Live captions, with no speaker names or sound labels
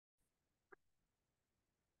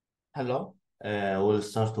Hello. We'll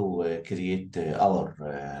start to create our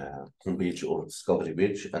homepage or discovery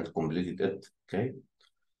page and complete it. Okay.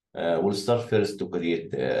 We'll start first to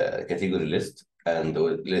create a category list and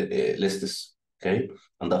lists. Okay.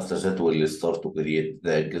 And after that, we'll start to create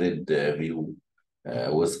the grid view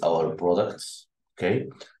with our products. Okay.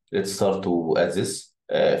 Let's start to add this.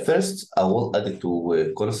 First, I will add it to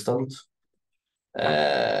a constant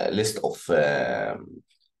list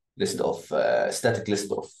of static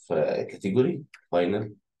list of category final.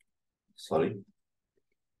 Sorry,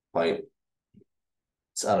 fine.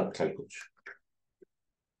 It's Arabic language.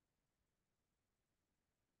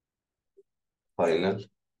 Final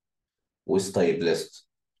with type list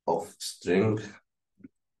of string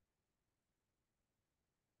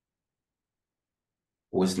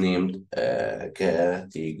with named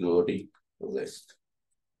category list.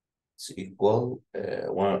 It's equal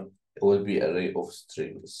one will be array of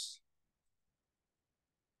strings.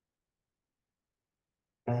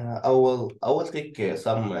 I will take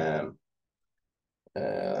some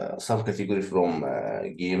category from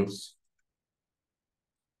games,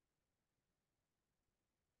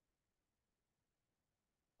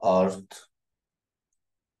 art,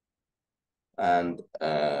 and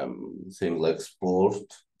things like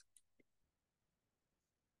sport,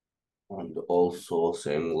 and also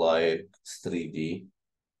things like 3D,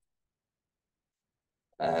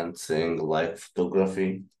 and things like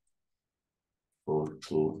photography,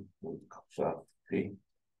 photography,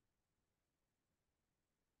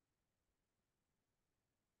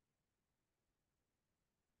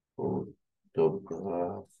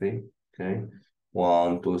 photography. Okay,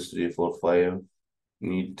 1, 2, 3, 4, 5.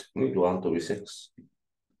 Need one to be 6.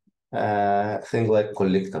 Things like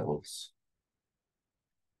collectibles.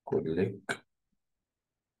 Collect.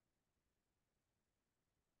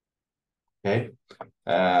 Okay.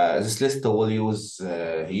 This list we'll use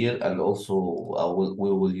here, and also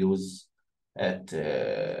we will use at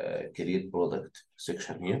create product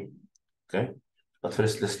section here. Okay. But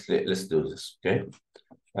first, let's do this. Okay.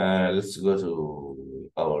 Let's go to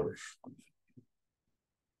our.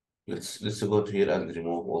 Let's go to here and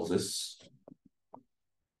remove all this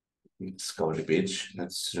discovery page.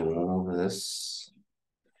 Let's remove this.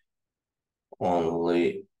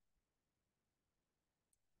 Only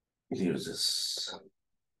use this.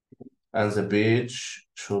 And the page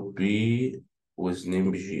should be with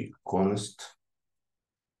name bg const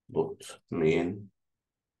dot main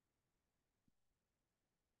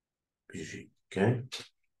bg. Okay.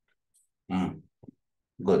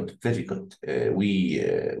 Good, very good. We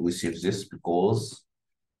save this because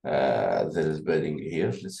there is padding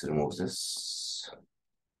here. Let's remove this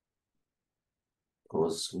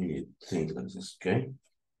because we need things like this. Okay.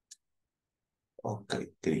 Okay,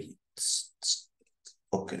 great.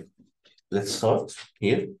 Okay, let's start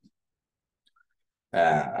here.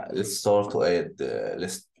 Let's start to add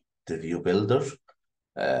list view builder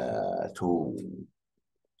to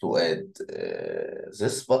add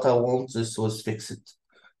this, but I want this with fixed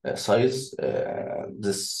size.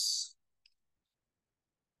 This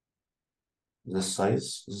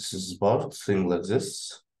size. This is part thing like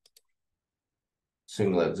this.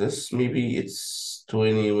 Thing like this. Maybe it's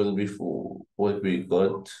 20 will be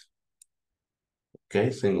good. Okay,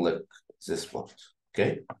 thing like this part.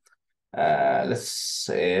 Okay. Let's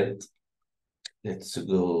add. Let's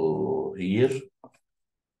go here.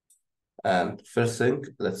 And first thing,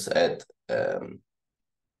 let's add add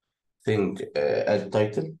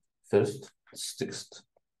title first. It's text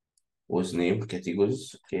with name,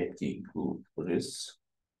 categories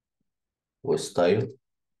with style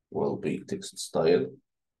will be text style,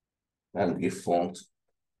 and give font.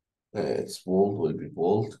 It's bold will be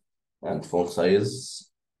bold, and font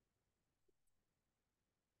size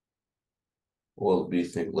will be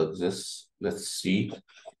things like this. Let's see.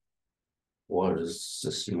 Where is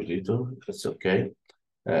the simulator? It's okay.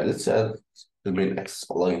 Let's add the main axis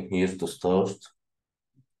align here to start,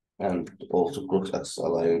 and also cross axis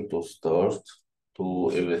align to start.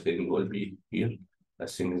 To everything will be here. I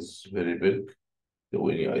think it's very big. The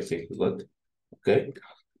way I think good. Okay.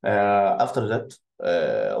 After that,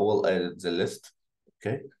 we'll add the list.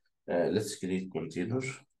 Okay. Let's create container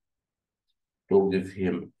to give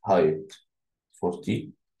him height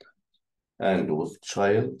 40, and with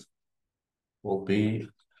child will be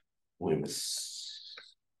women's.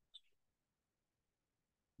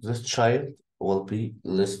 This child will be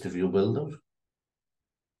list view builder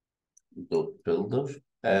dot builder,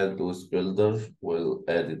 and with builder will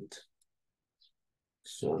edit.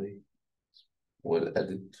 Sorry, will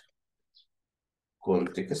edit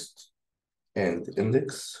context and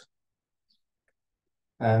index,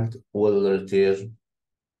 and will return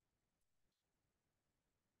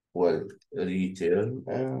will return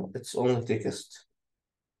it's only text.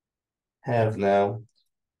 Have now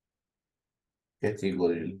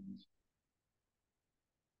category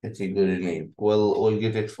name. We'll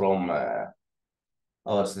get it from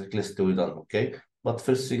our select list we done, okay? But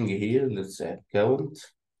first thing here, let's add count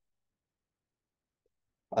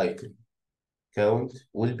item. Count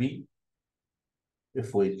will be,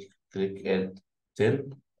 if we click add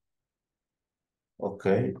 10,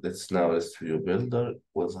 okay, let's now list view builder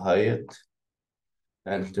with height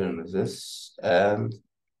and turn this and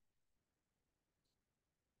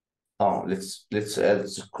let's add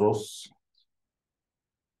the cross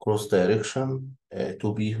direction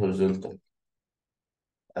to be horizontal.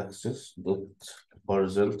 Axis dot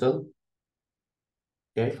horizontal,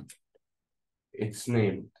 okay, it's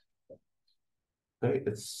named, okay,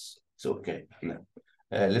 it's okay now.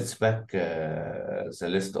 Let's back the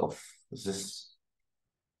list of this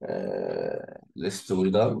list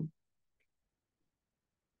we done.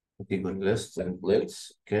 Category list and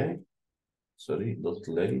let's, okay, sorry, dot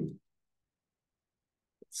len.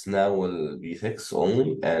 It's now will be text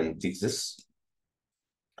only and take this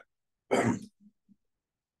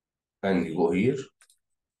and you go here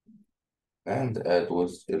and add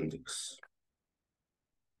with index.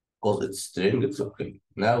 Because it's string, it's okay.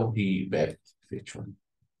 Now he back feature.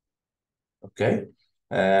 Okay.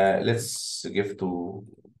 Let's give to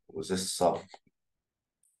this some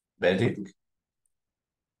padding.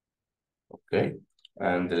 Okay.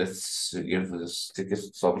 And let's give this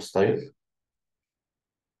text some style.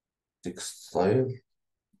 Text style.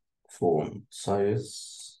 Font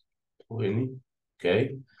size 20.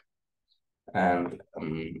 Okay. And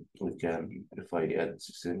we can, if I add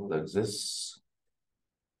something like this,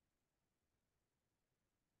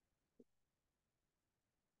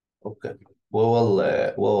 okay, we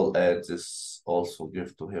will add this, also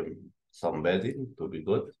give to him some padding to be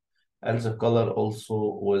good, and the color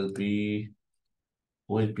also will be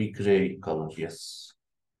gray color. Yes,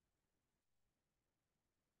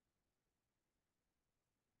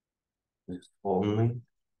 it's only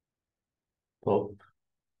top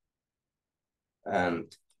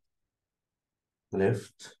and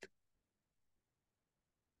left.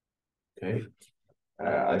 Okay,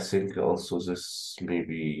 I think also this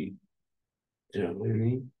maybe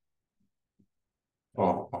Germany.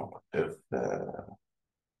 If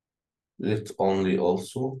left only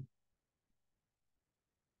also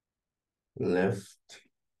left.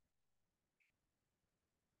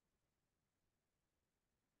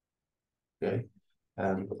 Okay,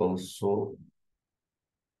 and also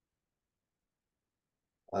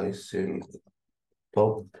I think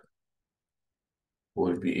top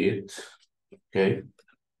will be it. Okay,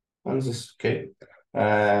 and this okay.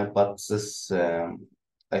 But this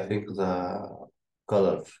I think the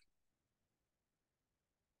color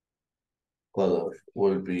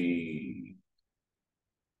will be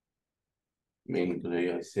main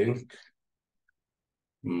gray. I think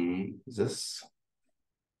this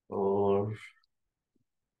or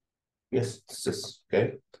yes, this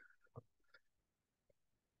okay.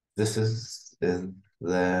 This is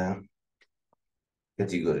the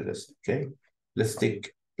category list. Okay, let's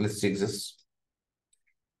take this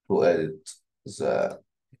to edit the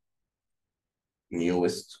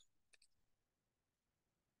newest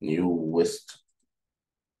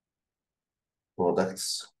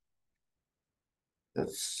products.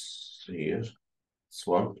 That's here. This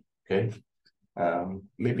one. Okay.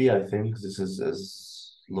 Maybe I think this is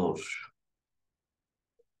as large.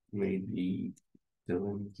 Maybe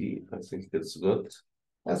 20. I think it's good.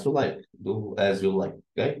 As you like. Do as you like.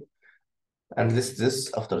 Okay. And list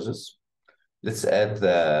this after this. Let's add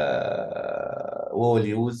the we will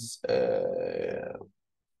use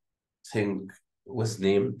thing was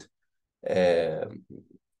named um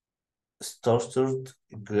started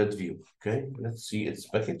grid view. Okay. Let's see its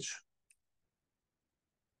package.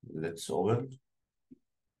 Let's open.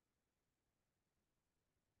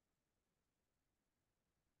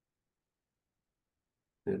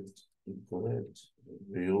 Grid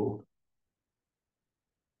view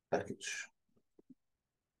package.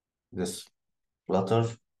 This Flutter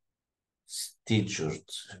staged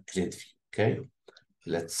grid view. Okay,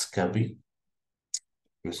 let's copy,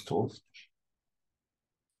 install.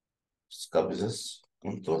 Let's copy this,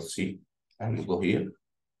 Control C, and go here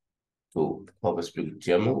to PubSpeed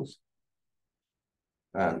YAML.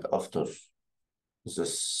 And after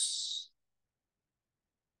this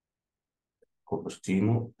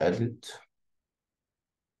Cupertino edit,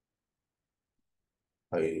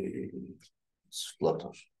 it's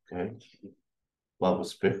Flutter. Okay,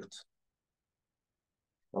 PubSpeed.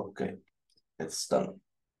 Okay, it's done.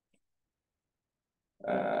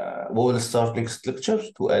 we will start next lecture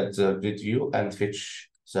to add the video and fetch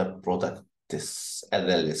the product at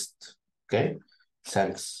the list. Okay,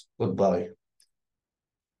 thanks. Goodbye.